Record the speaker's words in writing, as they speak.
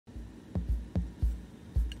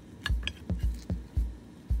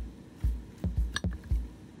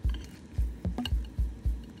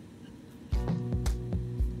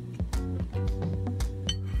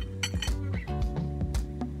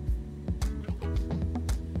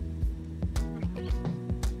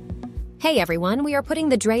Hey everyone, we are putting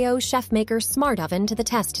the Dreo ChefMaker Smart Oven to the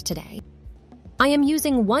test today. I am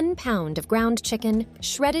using 1 pound of ground chicken,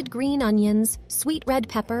 shredded green onions, sweet red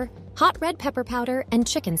pepper, hot red pepper powder, and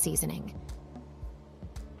chicken seasoning.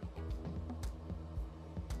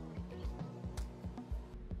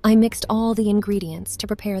 I mixed all the ingredients to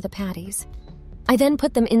prepare the patties. I then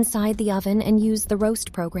put them inside the oven and used the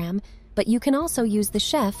roast program, but you can also use the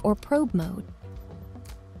chef or probe mode.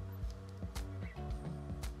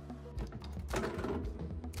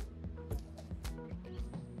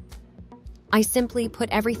 I simply put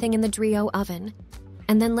everything in the Dreo oven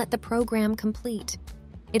and then let the program complete.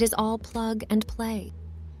 It is all plug and play.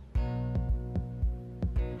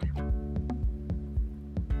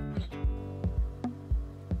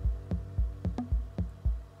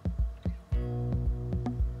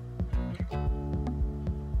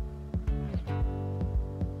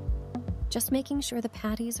 Just making sure the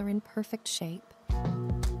patties are in perfect shape.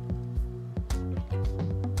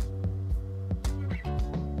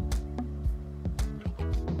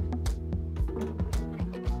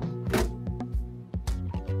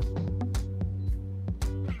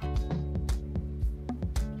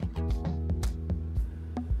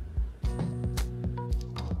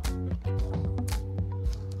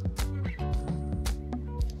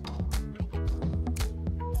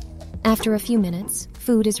 After a few minutes,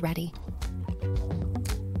 food is ready.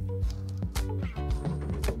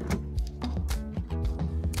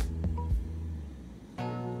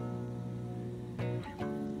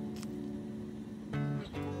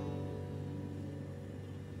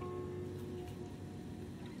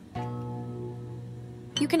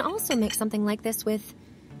 You can also make something like this with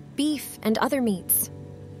beef and other meats.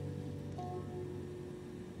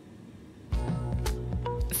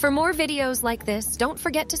 For more videos like this, don't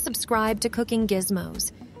forget to subscribe to Cooking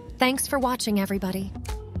Gizmos. Thanks for watching, everybody.